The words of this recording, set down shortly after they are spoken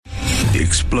the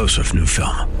explosive new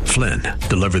film, Flynn,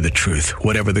 Deliver the Truth,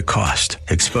 Whatever the Cost,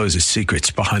 exposes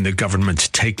secrets behind the government's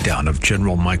takedown of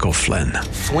General Michael Flynn.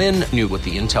 Flynn knew what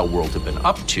the intel world had been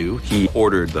up to. He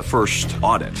ordered the first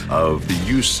audit of the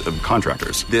use of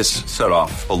contractors. This set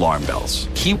off alarm bells.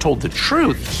 He told the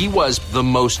truth. He was the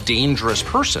most dangerous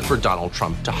person for Donald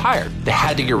Trump to hire. They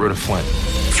had to get rid of Flynn.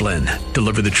 Flynn,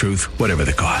 Deliver the Truth, Whatever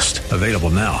the Cost. Available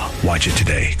now. Watch it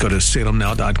today. Go to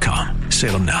salemnow.com.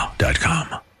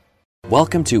 salemnow.com.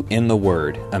 Welcome to In the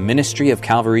Word, a ministry of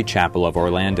Calvary Chapel of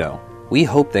Orlando. We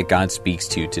hope that God speaks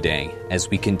to you today as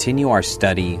we continue our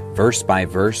study, verse by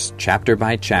verse, chapter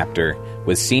by chapter,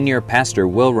 with Senior Pastor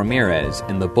Will Ramirez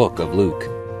in the book of Luke.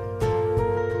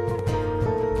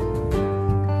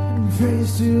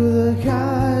 Praise to the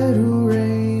God who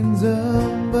reigns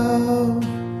above.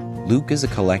 Luke is a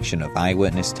collection of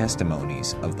eyewitness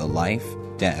testimonies of the life,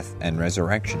 death, and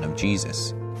resurrection of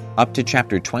Jesus. Up to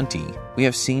chapter 20, we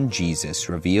have seen Jesus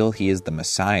reveal he is the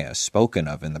Messiah spoken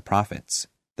of in the prophets.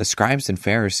 The scribes and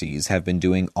Pharisees have been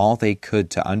doing all they could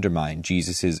to undermine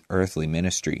Jesus' earthly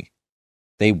ministry.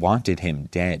 They wanted him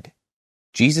dead.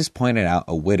 Jesus pointed out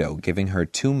a widow giving her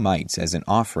 2 mites as an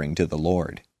offering to the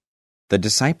Lord. The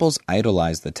disciples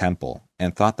idolized the temple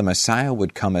and thought the Messiah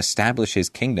would come establish his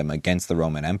kingdom against the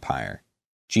Roman Empire.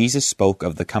 Jesus spoke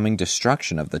of the coming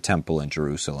destruction of the temple in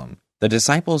Jerusalem. The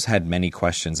disciples had many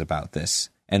questions about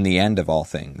this and the end of all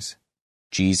things.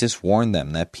 Jesus warned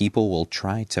them that people will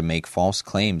try to make false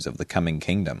claims of the coming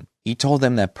kingdom. He told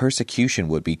them that persecution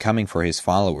would be coming for his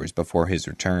followers before his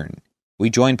return. We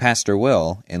join Pastor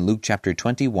Will in Luke chapter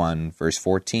 21, verse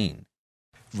 14.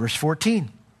 Verse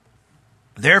 14.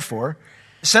 Therefore,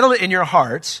 settle it in your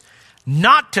hearts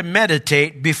not to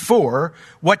meditate before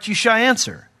what you shall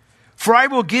answer. For I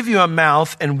will give you a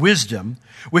mouth and wisdom,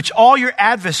 which all your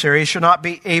adversaries shall not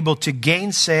be able to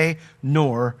gainsay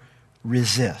nor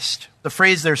resist. The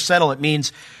phrase there, settle, it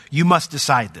means you must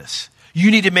decide this. You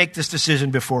need to make this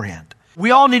decision beforehand. We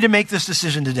all need to make this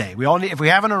decision today. If we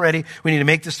haven't already, we need to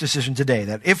make this decision today,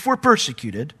 that if we're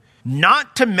persecuted,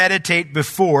 not to meditate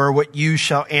before what you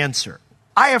shall answer.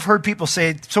 I have heard people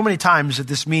say so many times that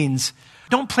this means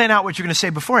don't plan out what you're going to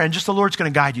say beforehand, just the Lord's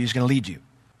going to guide you, he's going to lead you.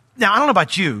 Now, I don't know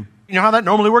about you. You know how that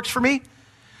normally works for me?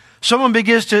 Someone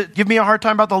begins to give me a hard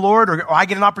time about the Lord, or I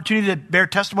get an opportunity to bear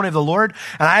testimony of the Lord,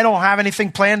 and I don't have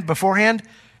anything planned beforehand.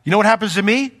 You know what happens to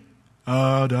me?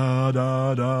 I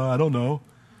don't know.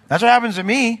 That's what happens to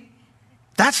me.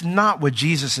 That's not what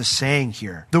Jesus is saying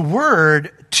here. The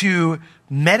word to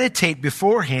meditate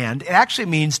beforehand, it actually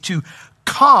means to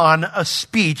con a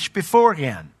speech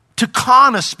beforehand. To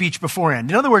con a speech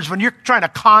beforehand. In other words, when you're trying to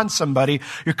con somebody,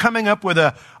 you're coming up with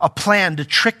a plan to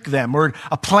trick them or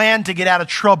a plan to get out of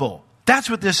trouble. That's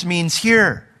what this means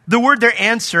here. The word there,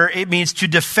 answer, it means to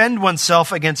defend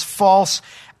oneself against false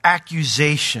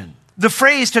accusation. The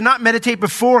phrase to not meditate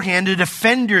beforehand, to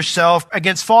defend yourself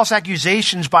against false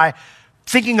accusations by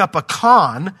thinking up a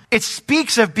con, it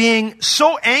speaks of being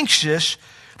so anxious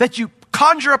that you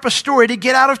conjure up a story to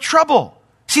get out of trouble.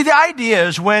 See, the idea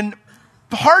is when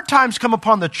hard times come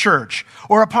upon the church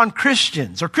or upon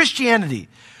Christians or Christianity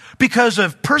because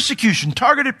of persecution,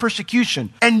 targeted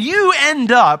persecution, and you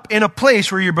end up in a place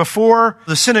where you're before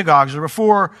the synagogues or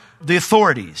before the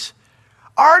authorities.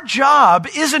 Our job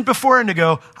isn't beforehand to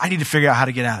go, I need to figure out how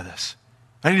to get out of this.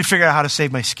 I need to figure out how to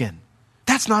save my skin.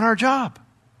 That's not our job.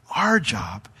 Our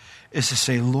job is to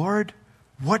say, Lord,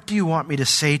 what do you want me to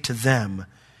say to them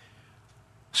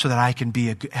so that I can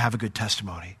have a good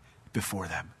testimony before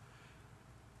them?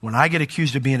 When I get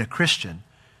accused of being a Christian,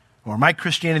 or my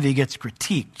Christianity gets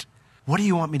critiqued, what do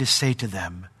you want me to say to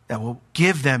them that will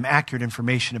give them accurate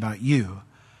information about you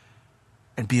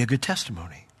and be a good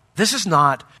testimony? This is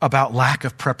not about lack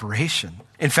of preparation.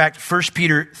 In fact, 1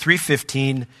 Peter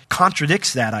 3:15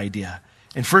 contradicts that idea.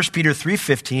 In 1 Peter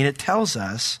 3:15, it tells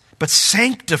us, but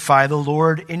sanctify the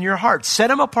Lord in your hearts.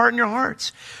 Set him apart in your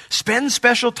hearts. Spend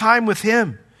special time with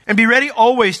him. And be ready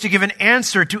always to give an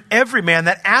answer to every man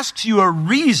that asks you a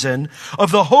reason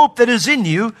of the hope that is in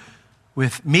you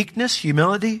with meekness,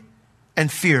 humility,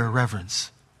 and fear,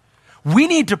 reverence. We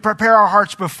need to prepare our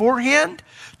hearts beforehand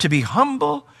to be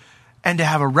humble and to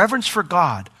have a reverence for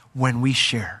God when we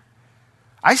share.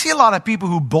 I see a lot of people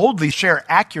who boldly share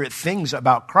accurate things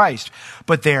about Christ,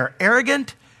 but they are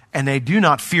arrogant and they do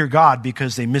not fear God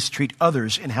because they mistreat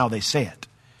others in how they say it.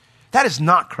 That is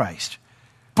not Christ.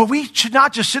 But we should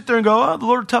not just sit there and go, oh, the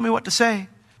Lord will tell me what to say.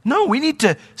 No, we need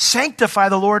to sanctify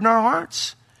the Lord in our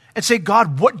hearts and say,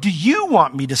 God, what do you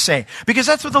want me to say? Because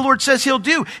that's what the Lord says he'll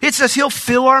do. It says he'll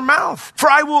fill our mouth. For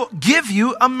I will give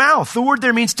you a mouth. The word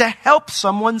there means to help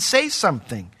someone say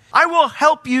something. I will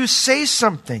help you say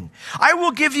something. I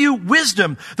will give you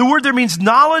wisdom. The word there means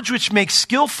knowledge, which makes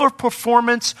skillful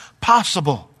performance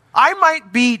possible. I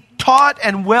might be taught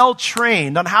and well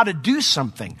trained on how to do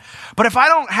something, but if I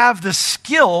don't have the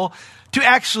skill to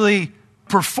actually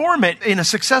perform it in a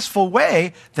successful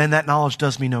way, then that knowledge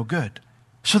does me no good.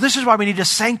 So this is why we need to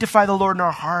sanctify the Lord in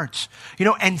our hearts,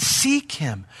 and seek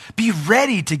him. Be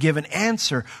ready to give an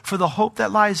answer for the hope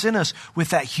that lies in us with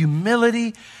that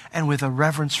humility and with a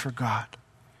reverence for God.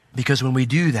 Because when we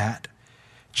do that,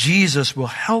 Jesus will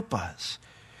help us,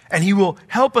 and he will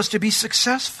help us to be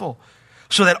successful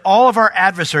so that all of our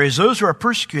adversaries, those who are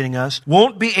persecuting us,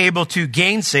 won't be able to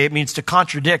gainsay. It means to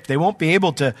contradict. They won't be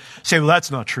able to say, well, that's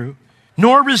not true.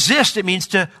 Nor resist. It means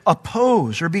to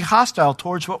oppose or be hostile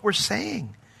towards what we're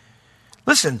saying.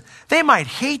 Listen, they might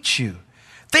hate you.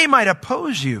 They might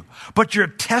oppose you, but your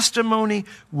testimony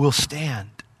will stand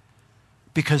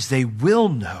because they will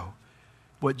know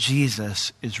what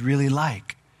Jesus is really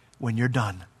like when you're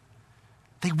done.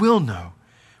 They will know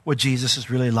what Jesus is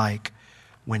really like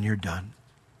when you're done.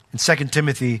 In 2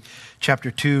 Timothy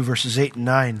chapter 2, verses 8 and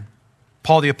 9,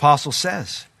 Paul the apostle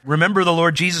says, remember the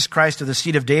Lord Jesus Christ of the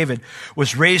seed of David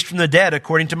was raised from the dead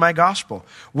according to my gospel,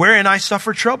 wherein I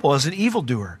suffer trouble as an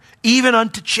evildoer, even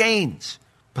unto chains.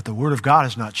 But the word of God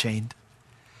is not chained.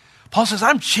 Paul says,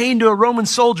 I'm chained to a Roman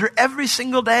soldier every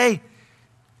single day.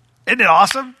 Isn't it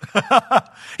awesome?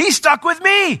 He's stuck with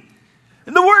me.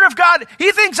 And the word of God,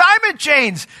 he thinks I'm in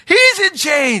chains. He's in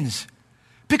chains.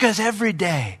 Because every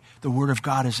day the word of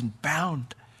God isn't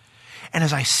bound. And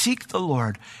as I seek the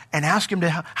Lord and ask him to,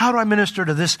 how do I minister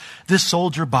to this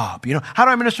soldier Bob? How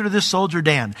do I minister to this soldier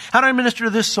Dan? How do I minister to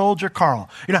this soldier Carl?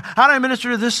 How do I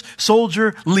minister to this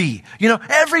soldier Lee?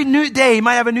 Every new day he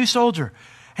might have a new soldier.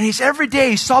 And every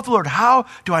day he sought the Lord. How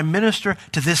do I minister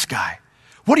to this guy?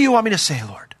 What do you want me to say,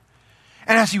 Lord?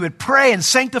 And as he would pray and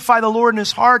sanctify the Lord in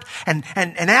his heart and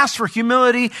ask for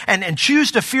humility and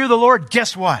choose to fear the Lord,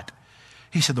 guess what?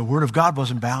 He said the word of God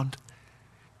wasn't bound,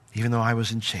 even though I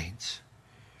was in chains.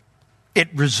 It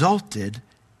resulted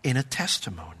in a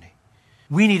testimony.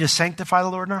 We need to sanctify the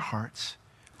Lord in our hearts,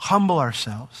 humble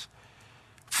ourselves,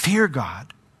 fear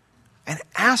God, and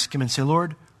ask him and say,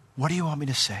 Lord, what do you want me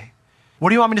to say? What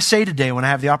do you want me to say today when I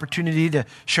have the opportunity to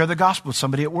share the gospel with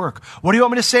somebody at work? What do you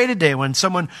want me to say today when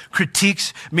someone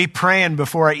critiques me praying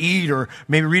before I eat or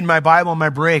maybe reading my Bible on my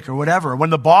break or whatever? When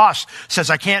the boss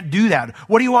says I can't do that,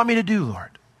 what do you want me to do,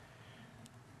 Lord?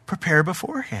 Prepare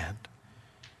beforehand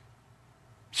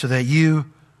so that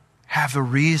you have the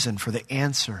reason for the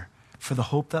answer, for the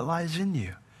hope that lies in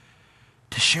you,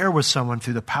 to share with someone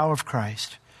through the power of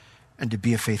Christ and to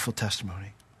be a faithful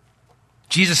testimony.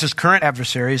 Jesus' current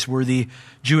adversaries were the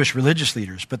Jewish religious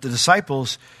leaders, but the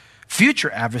disciples' future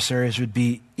adversaries would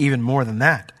be even more than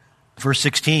that. Verse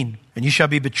 16, and you shall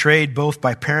be betrayed both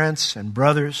by parents and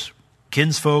brothers,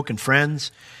 kinsfolk and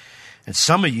friends, and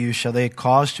some of you shall they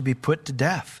cause to be put to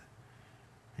death.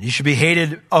 And you shall be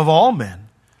hated of all men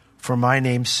for my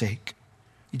name's sake.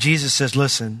 Jesus says,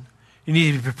 listen, you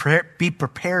need to be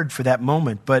prepared for that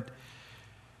moment, but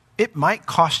it might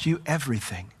cost you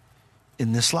everything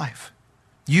in this life.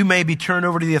 You may be turned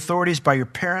over to the authorities by your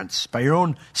parents, by your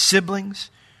own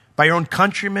siblings, by your own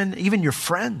countrymen, even your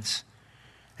friends.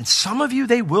 And some of you,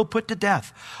 they will put to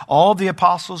death. All the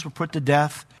apostles were put to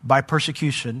death by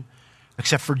persecution,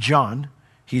 except for John.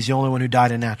 He's the only one who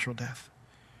died a natural death.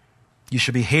 You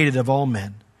shall be hated of all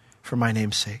men for my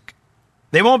name's sake.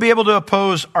 They won't be able to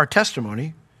oppose our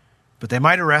testimony, but they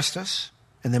might arrest us,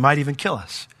 and they might even kill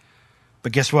us.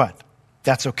 But guess what?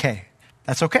 That's okay.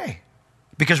 That's okay.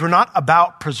 Because we're not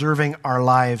about preserving our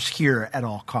lives here at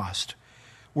all cost.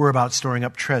 We're about storing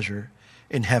up treasure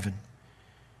in heaven.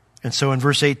 And so in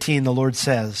verse 18, the Lord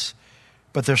says,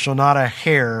 but there shall not a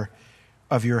hair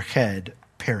of your head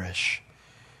perish.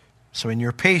 So in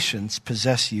your patience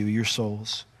possess you your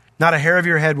souls. Not a hair of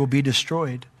your head will be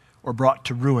destroyed or brought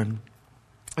to ruin.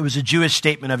 It was a Jewish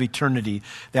statement of eternity,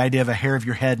 the idea of a hair of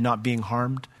your head not being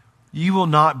harmed. You will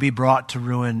not be brought to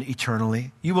ruin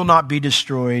eternally. You will not be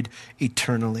destroyed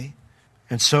eternally.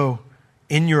 And so,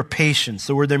 in your patience,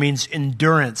 the word there means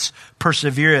endurance,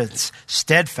 perseverance,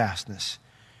 steadfastness.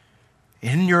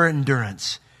 In your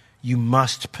endurance, you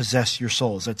must possess your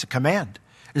souls. That's a command.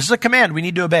 This is a command we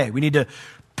need to obey. We need to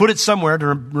put it somewhere to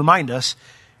remind us.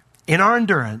 In our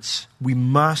endurance, we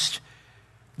must,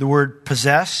 the word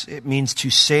possess, it means to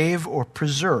save or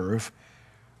preserve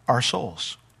our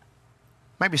souls.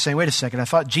 Might be saying, wait a second, I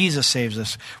thought Jesus saves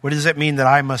us. What does it mean that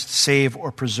I must save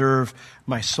or preserve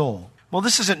my soul? Well,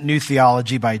 this isn't new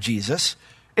theology by Jesus.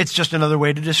 It's just another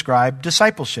way to describe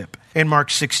discipleship. In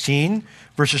Mark 16,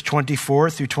 verses 24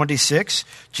 through 26,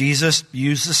 Jesus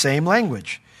used the same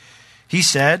language. He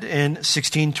said in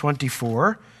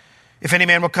 16:24, "If any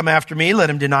man will come after me, let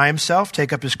him deny himself,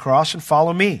 take up his cross, and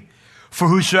follow me. For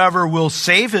whosoever will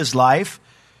save his life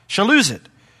shall lose it.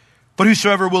 But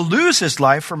whosoever will lose his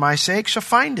life for my sake shall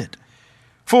find it.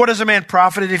 For what is a man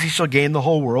profited if he shall gain the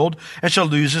whole world and shall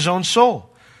lose his own soul?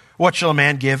 What shall a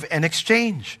man give in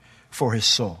exchange for his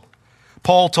soul?"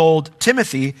 Paul told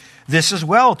Timothy this as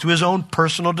well to his own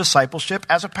personal discipleship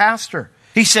as a pastor.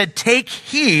 He said, "Take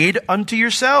heed unto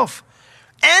yourself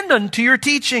and unto your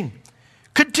teaching.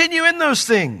 Continue in those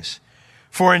things.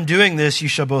 For in doing this, you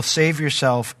shall both save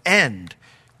yourself and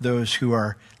those who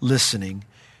are listening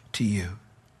to you."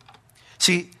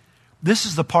 See, this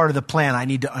is the part of the plan I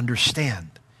need to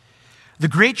understand. The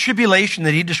great tribulation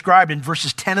that he described in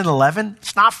verses 10 and 11,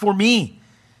 it's not for me.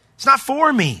 It's not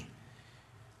for me.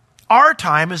 Our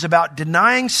time is about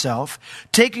denying self,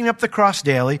 taking up the cross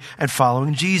daily, and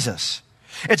following Jesus.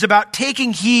 It's about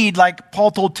taking heed, like Paul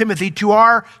told Timothy, to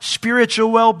our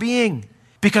spiritual well-being.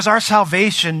 Because our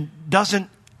salvation doesn't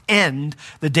end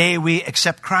the day we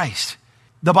accept Christ.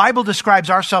 The Bible describes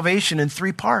our salvation in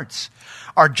three parts.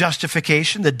 Our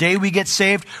justification, the day we get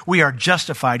saved, we are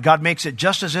justified. God makes it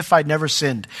just as if I'd never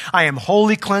sinned. I am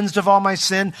wholly cleansed of all my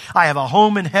sin. I have a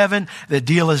home in heaven. The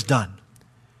deal is done.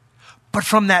 But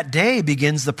from that day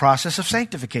begins the process of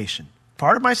sanctification,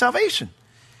 part of my salvation.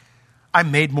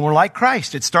 I'm made more like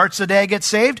Christ. It starts the day I get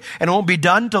saved, and it won't be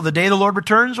done until the day the Lord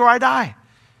returns or I die.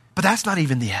 But that's not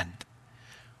even the end.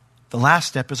 The last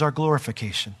step is our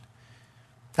glorification.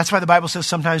 That's why the Bible says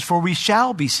sometimes, "For we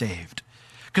shall be saved,"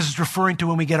 because it's referring to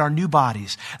when we get our new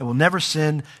bodies that will never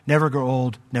sin, never grow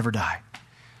old, never die.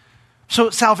 So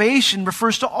salvation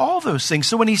refers to all those things.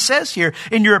 So when he says here,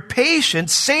 "In your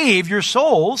patience, save your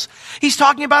souls," he's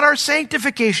talking about our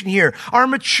sanctification here, our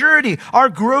maturity, our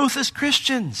growth as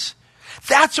Christians.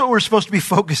 That's what we're supposed to be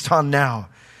focused on now.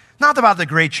 Not about the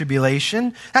great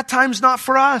tribulation. That time's not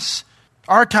for us.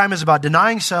 Our time is about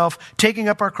denying self, taking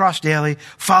up our cross daily,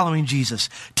 following Jesus,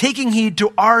 taking heed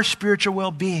to our spiritual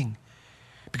well-being.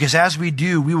 Because as we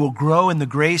do, we will grow in the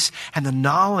grace and the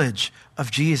knowledge of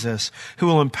Jesus, who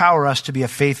will empower us to be a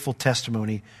faithful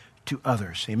testimony to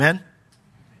others. Amen?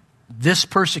 This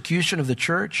persecution of the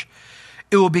church,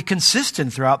 it will be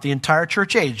consistent throughout the entire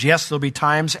church age. Yes, there'll be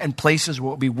times and places where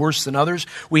it will be worse than others.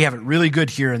 We have it really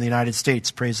good here in the United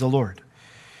States. Praise the Lord.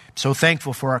 I'm so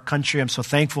thankful for our country. I'm so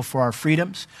thankful for our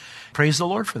freedoms. Praise the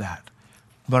Lord for that.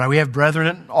 But we have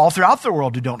brethren all throughout the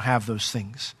world who don't have those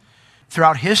things.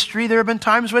 Throughout history, there have been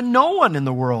times when no one in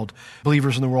the world,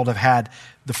 believers in the world, have had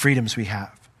the freedoms we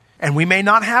have. And we may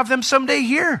not have them someday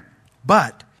here.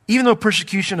 But even though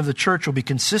persecution of the church will be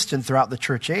consistent throughout the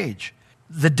church age,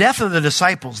 the death of the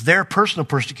disciples, their personal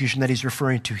persecution that he's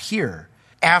referring to here,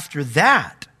 after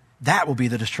that, that will be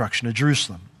the destruction of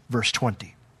Jerusalem. Verse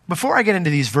 20. Before I get into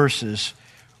these verses,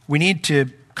 we need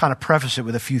to kind of preface it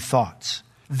with a few thoughts.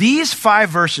 These 5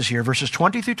 verses here, verses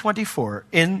 20 through 24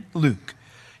 in Luke,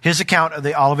 his account of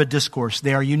the Olivet Discourse,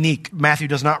 they are unique. Matthew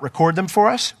does not record them for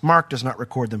us. Mark does not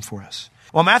record them for us.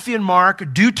 While Matthew and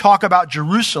Mark do talk about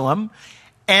Jerusalem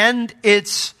and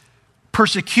its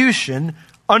persecution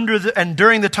and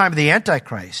during the time of the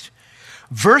Antichrist,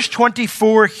 verse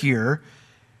 24 here,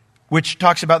 which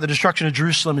talks about the destruction of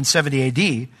Jerusalem in 70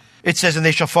 AD, it says, "And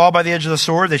they shall fall by the edge of the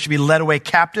sword. They shall be led away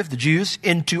captive, the Jews,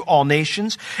 into all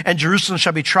nations. And Jerusalem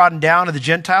shall be trodden down of the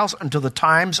Gentiles until the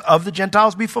times of the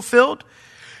Gentiles be fulfilled."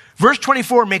 Verse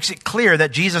 24 makes it clear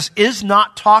that Jesus is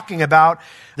not talking about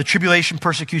the tribulation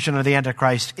persecution of the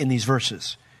Antichrist in these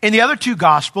verses. In the other 2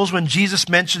 Gospels, when Jesus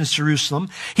mentions Jerusalem,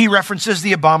 he references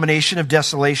the abomination of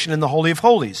desolation in the Holy of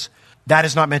Holies. That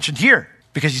is not mentioned here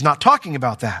because he's not talking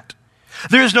about that.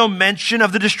 There is no mention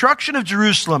of the destruction of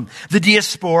Jerusalem, the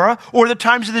diaspora, or the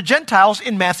times of the Gentiles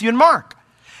in Matthew and Mark.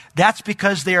 That's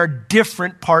because they are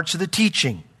different parts of the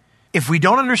teaching. If we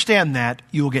don't understand that,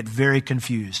 you will get very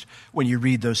confused when you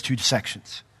read those 2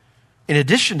 sections. In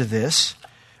addition to this,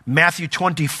 Matthew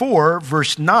 24,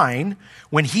 verse 9,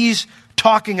 when he's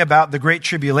talking about the Great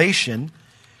Tribulation,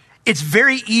 it's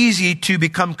very easy to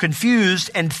become confused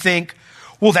and think,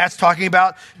 well, that's talking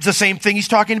about the same thing he's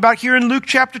talking about here in Luke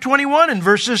chapter 21 and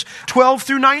verses 12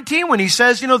 through 19 when he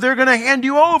says, they're going to hand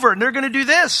you over and they're going to do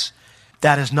this.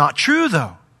 That is not true,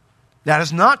 though. That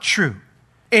is not true.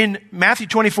 In Matthew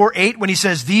 24:8, when he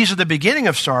says, "These are the beginning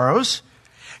of sorrows,"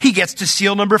 he gets to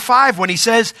seal number 5 when he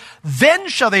says, "Then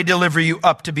shall they deliver you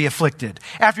up to be afflicted."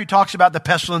 After he talks about the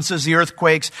pestilences, the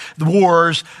earthquakes, the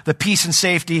wars, the peace and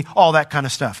safety, all that kind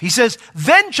of stuff. He says,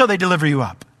 "Then shall they deliver you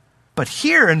up." But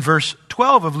here in verse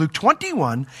 12 of Luke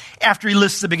 21, after he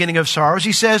lists the beginning of sorrows,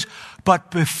 he says, but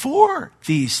before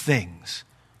these things,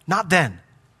 not then.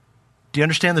 Do you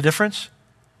understand the difference?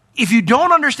 If you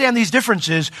don't understand these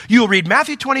differences, you'll read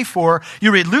Matthew 24,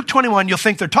 you'll read Luke 21, you'll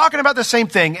think they're talking about the same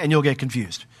thing, and you'll get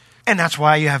confused. And that's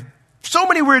why you have so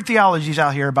many weird theologies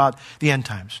out here about the end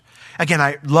times. Again,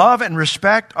 I love and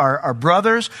respect our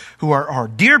brothers who are our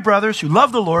dear brothers who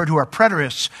love the Lord, who are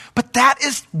preterists. But that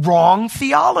is wrong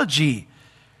theology.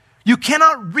 You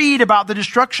cannot read about the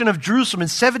destruction of Jerusalem in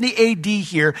 70 AD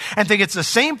here and think it's the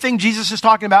same thing Jesus is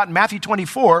talking about in Matthew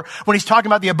 24 when he's talking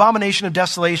about the abomination of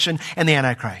desolation and the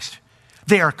Antichrist.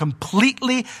 They are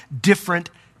completely different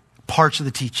parts of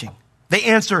the teaching. They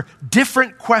answer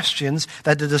different questions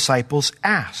that the disciples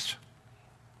asked.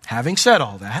 Having said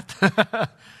all that,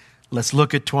 let's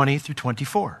look at 20 through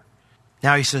 24.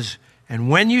 Now he says, and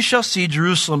when you shall see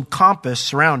Jerusalem compassed,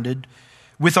 surrounded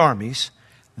with armies,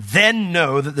 then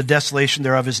know that the desolation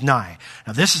thereof is nigh.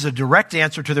 Now this is a direct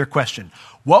answer to their question.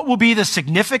 What will be the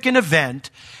significant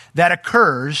event that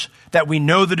occurs that we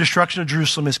know the destruction of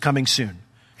Jerusalem is coming soon?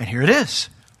 And here it is.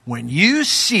 When you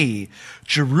see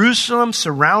Jerusalem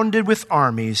surrounded with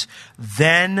armies,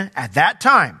 then at that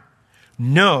time,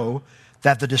 know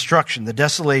that the destruction, the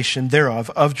desolation thereof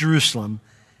of Jerusalem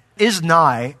is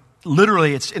nigh.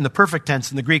 Literally, it's in the perfect tense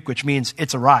in the Greek, which means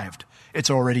it's arrived. It's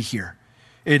already here.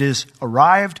 It is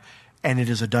arrived, and it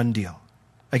is a done deal.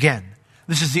 Again,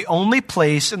 this is the only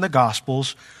place in the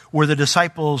Gospels where the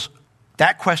disciples,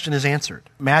 that question is answered.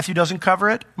 Matthew doesn't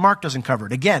cover it. Mark doesn't cover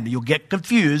it. Again, you'll get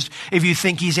confused if you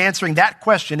think he's answering that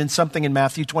question in something in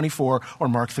Matthew 24 or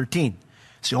Mark 13.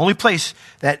 It's the only place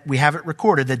that we have it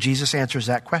recorded that Jesus answers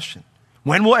that question.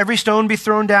 When will every stone be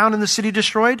thrown down and the city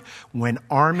destroyed? When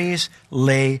armies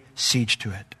lay siege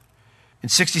to it. In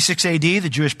 66 AD, the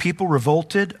Jewish people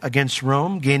revolted against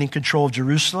Rome, gaining control of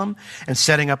Jerusalem and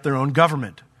setting up their own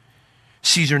government.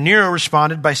 Caesar Nero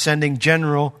responded by sending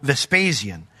General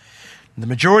Vespasian. The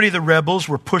majority of the rebels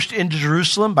were pushed into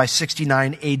Jerusalem by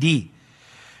 69 AD.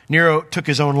 Nero took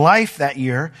his own life that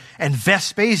year, and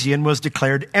Vespasian was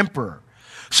declared emperor.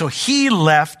 So he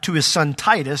left to his son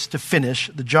Titus to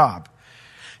finish the job.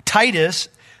 Titus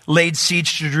laid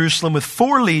siege to Jerusalem with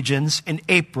 4 legions in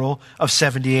April of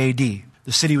 70 AD.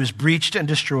 The city was breached and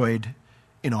destroyed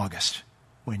in August.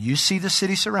 When you see the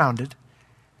city surrounded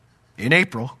in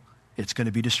April, it's going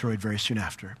to be destroyed very soon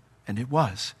after. And it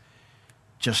was,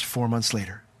 just 4 months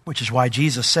later, which is why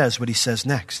Jesus says what he says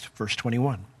next, verse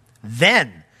 21.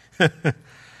 Then,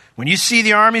 when you see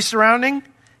the army surrounding,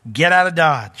 get out of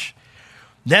Dodge.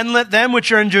 Then let them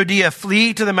which are in Judea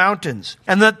flee to the mountains,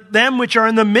 and let them which are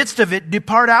in the midst of it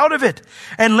depart out of it,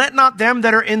 and let not them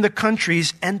that are in the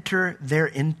countries enter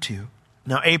thereinto.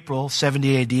 Now, April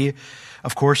 70 AD,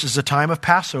 of course, is the time of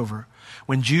Passover,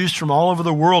 when Jews from all over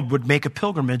the world would make a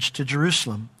pilgrimage to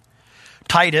Jerusalem.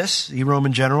 Titus, the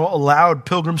Roman general, allowed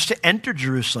pilgrims to enter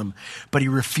Jerusalem, but he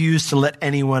refused to let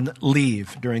anyone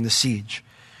leave during the siege.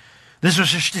 This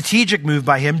was a strategic move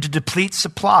by him to deplete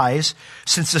supplies,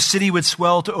 since the city would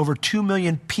swell to over 2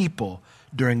 million people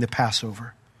during the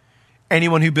Passover.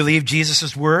 Anyone who believed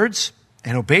Jesus' words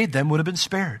and obeyed them would have been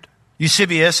spared.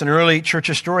 Eusebius, an early church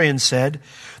historian, said,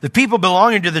 the people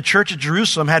belonging to the church at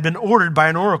Jerusalem had been ordered by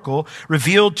an oracle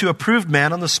revealed to approved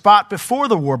men on the spot before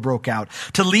the war broke out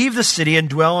to leave the city and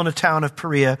dwell in a town of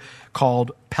Perea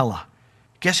called Pella.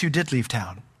 Guess who did leave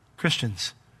town?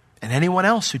 Christians. And anyone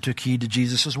else who took heed to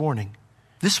Jesus' warning.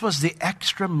 This was the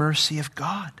extra mercy of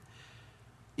God.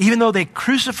 Even though they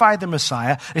crucified the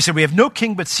Messiah, they said, we have no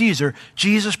king but Caesar,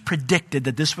 Jesus predicted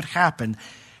that this would happen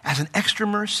as an extra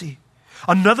mercy.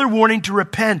 Another warning to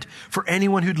repent for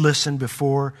anyone who'd listened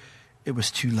before it was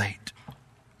too late.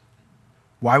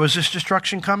 Why was this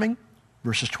destruction coming?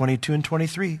 Verses 22 and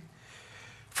 23.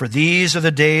 For these are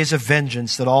the days of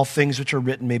vengeance, that all things which are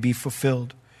written may be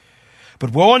fulfilled.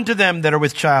 But woe unto them that are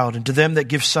with child, and to them that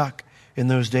give suck in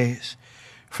those days.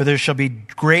 For there shall be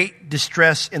great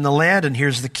distress in the land, and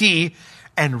here's the key,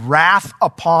 and wrath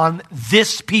upon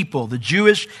this people, the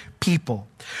Jewish people.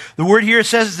 The word here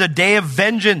says it's a day of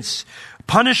vengeance,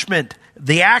 punishment,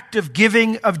 the act of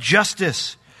giving of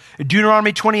justice. In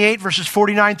Deuteronomy 28, verses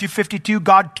 49 through 52,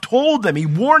 God told them, he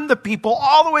warned the people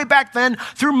all the way back then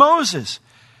through Moses,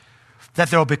 that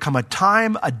there will become a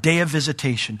time, a day of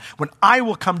visitation, when I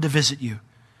will come to visit you.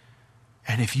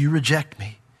 And if you reject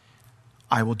me,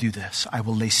 I will do this. I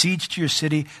will lay siege to your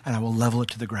city, and I will level it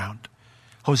to the ground.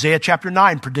 Hosea chapter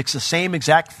 9 predicts the same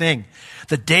exact thing,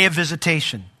 the day of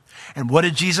visitation. And what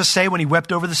did Jesus say when he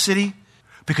wept over the city?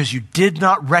 Because you did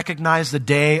not recognize the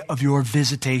day of your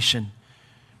visitation,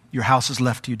 your house is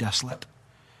left to you desolate.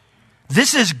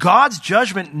 This is God's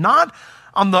judgment, not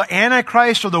on the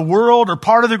Antichrist or the world or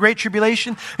part of the Great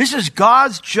Tribulation. This is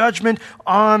God's judgment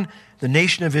on the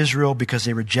nation of Israel because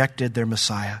they rejected their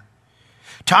Messiah.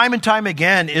 Time and time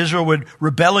again, Israel would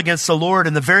rebel against the Lord,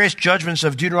 and the various judgments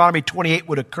of Deuteronomy 28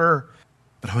 would occur.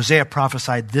 But Hosea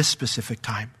prophesied this specific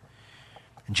time.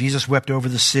 And Jesus wept over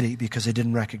the city because they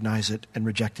didn't recognize it and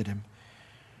rejected him.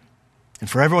 And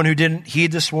for everyone who didn't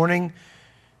heed this warning,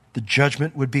 the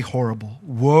judgment would be horrible.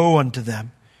 Woe unto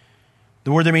them.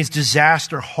 The word there means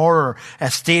disaster, horror,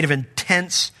 a state of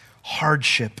intense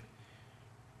hardship.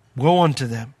 Woe unto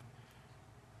them.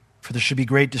 For there should be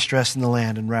great distress in the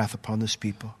land and wrath upon this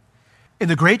people. In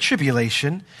the Great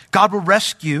Tribulation, God will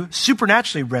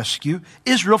supernaturally rescue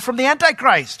Israel from the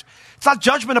Antichrist. It's not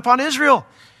judgment upon Israel.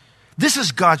 This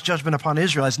is God's judgment upon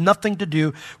Israel. It has nothing to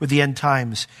do with the end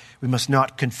times. We must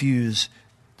not confuse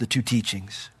the two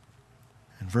teachings.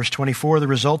 In verse 24, the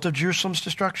result of Jerusalem's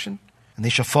destruction, and they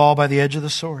shall fall by the edge of the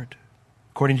sword.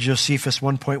 According to Josephus,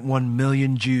 1.1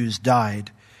 million Jews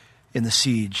died in the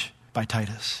siege by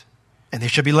Titus. And they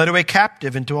shall be led away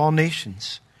captive into all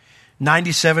nations.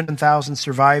 97,000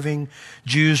 surviving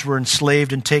Jews were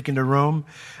enslaved and taken to Rome.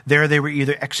 There they were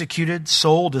either executed,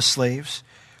 sold as slaves,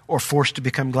 or forced to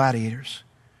become gladiators.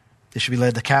 They shall be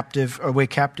led away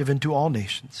captive into all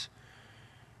nations.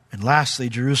 And lastly,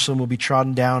 Jerusalem will be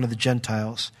trodden down of the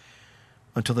Gentiles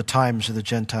until the times of the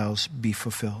Gentiles be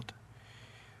fulfilled.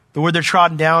 The word they're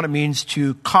trodden down, it means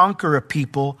to conquer a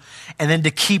people and then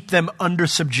to keep them under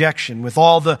subjection with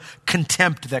all the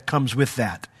contempt that comes with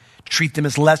that. Treat them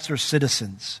as lesser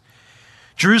citizens.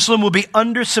 Jerusalem will be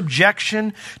under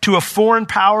subjection to a foreign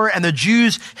power and the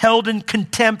Jews held in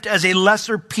contempt as a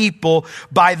lesser people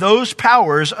by those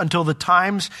powers until the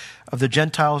times of the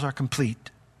Gentiles are complete.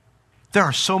 There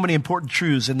are so many important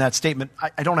truths in that statement.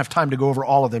 I don't have time to go over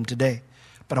all of them today,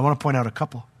 but I want to point out a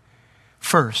couple.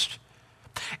 First,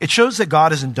 it shows that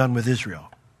God isn't done with Israel.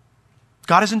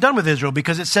 God isn't done with Israel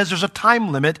because it says there's a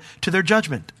time limit to their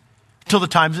judgment till the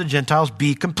times of the Gentiles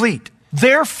be complete.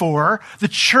 Therefore, the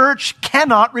church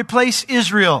cannot replace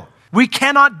Israel. We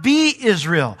cannot be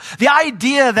Israel. The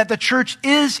idea that the church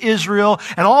is Israel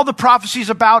and all the prophecies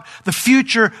about the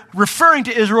future referring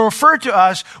to Israel refer to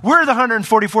us, we're the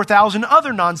 144,000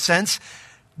 other nonsense.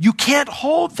 You can't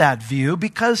hold that view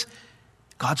because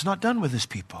God's not done with his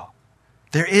people.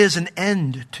 There is an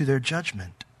end to their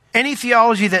judgment. Any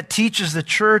theology that teaches the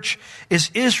church is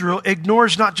Israel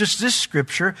ignores not just this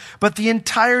scripture, but the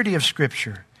entirety of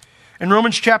scripture. In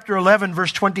Romans chapter 11,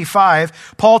 verse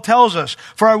 25, Paul tells us,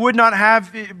 For I would not,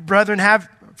 brethren,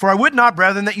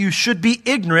 that you should be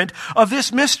ignorant of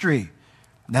this mystery.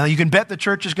 Now you can bet the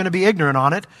church is going to be ignorant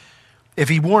on it if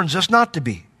he warns us not to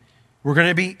be. We're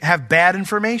going to have bad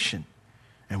information.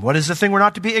 And what is the thing we're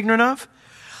not to be ignorant of?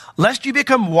 Lest you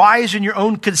become wise in your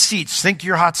own conceits, think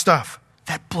you're hot stuff.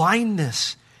 That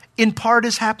blindness, in part,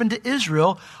 has happened to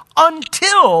Israel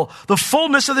until the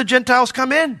fullness of the Gentiles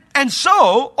come in. And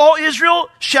so, all Israel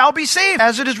shall be saved,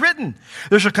 as it is written.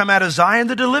 There shall come out of Zion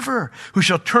the deliverer, who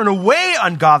shall turn away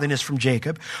ungodliness from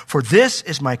Jacob. For this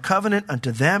is my covenant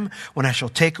unto them, when I shall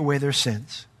take away their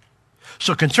sins.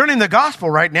 So concerning the gospel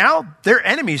right now, they're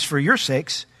enemies for your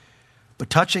sakes. But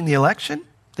touching the election,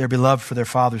 they're beloved for their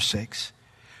father's sakes.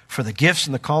 For the gifts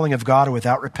and the calling of God are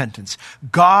without repentance.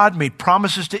 God made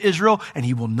promises to Israel, and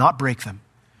he will not break them.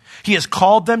 He has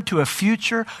called them to a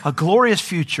future, a glorious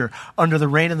future, under the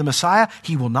reign of the Messiah.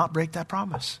 He will not break that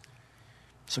promise.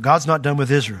 So God's not done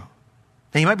with Israel.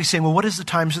 Now you might be saying, well, what is the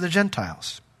times of the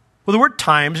Gentiles? Well, the word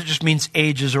times, it just means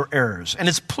ages or eras. And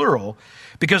it's plural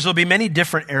because there'll be many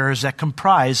different eras that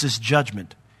comprise this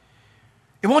judgment.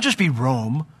 It won't just be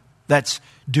Rome that's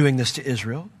doing this to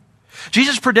Israel.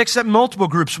 Jesus predicts that multiple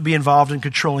groups will be involved in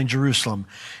controlling Jerusalem.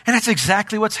 And that's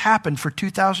exactly what's happened for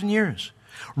 2,000 years.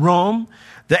 Rome,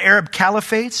 the Arab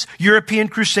caliphates, European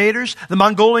crusaders, the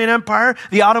Mongolian Empire,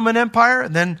 the Ottoman Empire,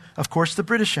 and then, of course, the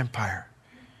British Empire.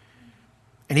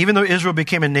 And even though Israel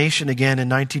became a nation again in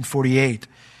 1948,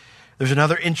 there's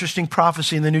another interesting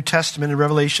prophecy in the New Testament in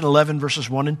Revelation 11, verses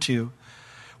 1 and 2,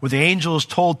 where the angel is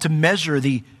told to measure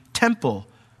the temple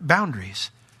boundaries.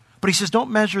 But he says,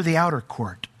 don't measure the outer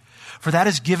court, for that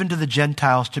is given to the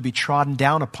Gentiles to be trodden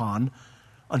down upon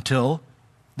until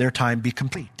their time be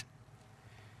complete.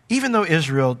 Even though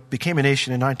Israel became a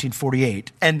nation in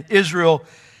 1948, and Israel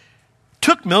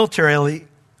took military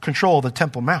control of the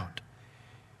Temple Mount,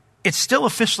 it's still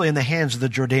officially in the hands of the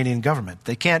Jordanian government.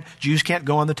 Jews can't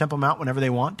go on the Temple Mount whenever they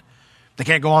want. They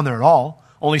can't go on there at all.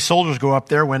 Only soldiers go up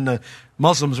there when the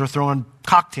Muslims are throwing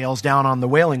cocktails down on the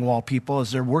Wailing Wall people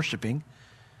as they're worshiping.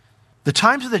 The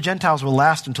times of the Gentiles will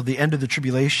last until the end of the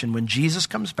tribulation when Jesus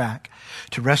comes back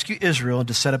to rescue Israel and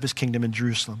to set up his kingdom in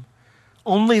Jerusalem.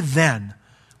 Only then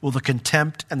will the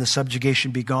contempt and the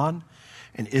subjugation be gone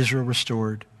and Israel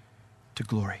restored to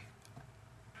glory.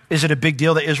 Is it a big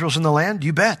deal that Israel's in the land?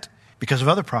 You bet, because of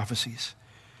other prophecies.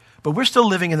 But we're still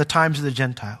living in the times of the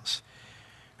Gentiles.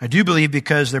 I do believe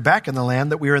because they're back in the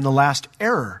land that we are in the last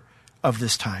era of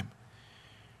this time.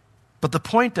 But the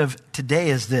point of today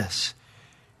is this.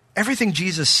 Everything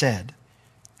Jesus said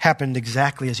happened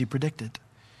exactly as he predicted,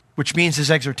 which means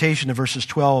his exhortation of verses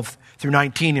 12 through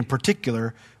 19, in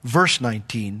particular, verse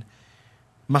 19,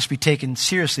 must be taken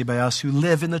seriously by us who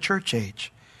live in the church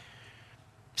age.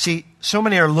 See, so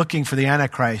many are looking for the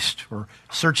Antichrist or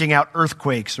searching out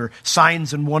earthquakes or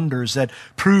signs and wonders that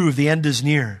prove the end is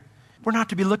near. We're not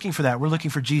to be looking for that. We're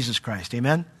looking for Jesus Christ.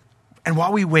 Amen? And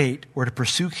while we wait, we're to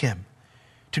pursue him,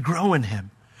 to grow in him,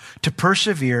 to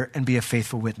persevere and be a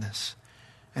faithful witness.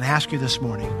 And I ask you this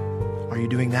morning, are you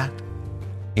doing that?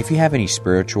 If you have any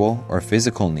spiritual or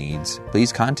physical needs,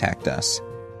 please contact us.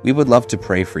 We would love to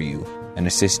pray for you and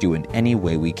assist you in any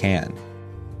way we can.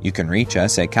 You can reach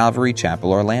us at Calvary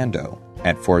Chapel Orlando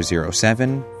at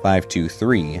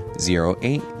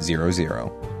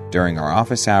 407-523-0800 during our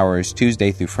office hours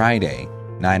Tuesday through Friday,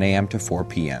 9 a.m. to 4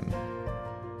 p.m.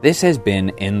 This has been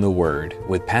In the Word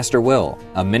with Pastor Will,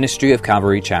 a ministry of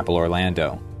Calvary Chapel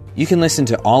Orlando. You can listen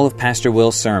to all of Pastor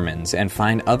Will's sermons and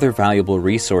find other valuable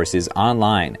resources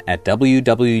online at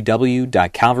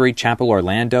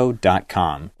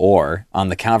www.calvarychapelorlando.com or on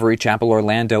the Calvary Chapel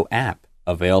Orlando app,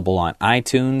 available on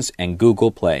iTunes and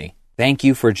Google Play. Thank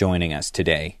you for joining us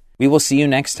today. We will see you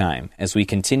next time as we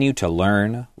continue to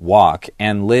learn, walk,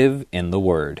 and live in the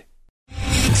Word.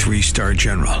 3-star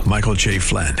General Michael J.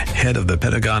 Flynn, head of the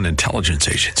Pentagon Intelligence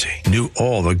Agency, knew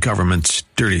all the government's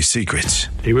dirty secrets.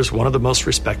 He was one of the most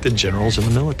respected generals in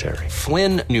the military.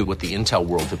 Flynn knew what the intel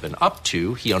world had been up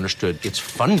to. He understood its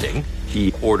funding.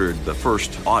 He ordered the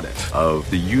first audit of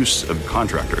the use of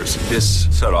contractors. This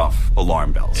set off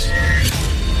alarm bells.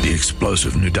 The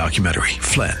explosive new documentary,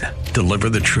 Flynn, Deliver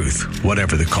the Truth,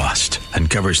 Whatever the Cost,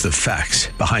 uncovers the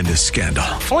facts behind this scandal.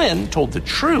 Flynn told the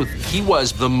truth. He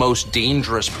was the most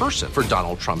dangerous person for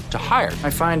Donald Trump to hire. I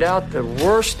find out the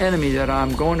worst enemy that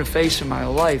I'm going to face in my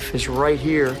life is right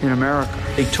here in America.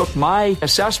 They took my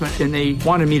assessment and they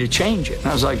wanted me to change it. And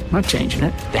I was like, I'm not changing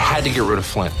it. They had to get rid of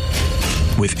Flynn.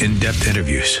 With in-depth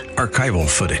interviews, archival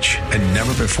footage, and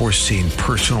never-before-seen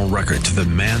personal records of the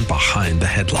man behind the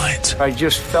headlines. I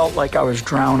just felt like I was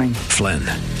drowning. Flynn,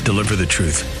 Deliver the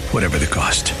Truth, Whatever the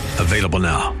Cost. Available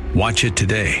now. Watch it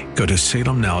today. Go to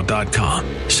salemnow.com.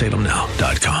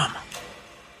 salemnow.com.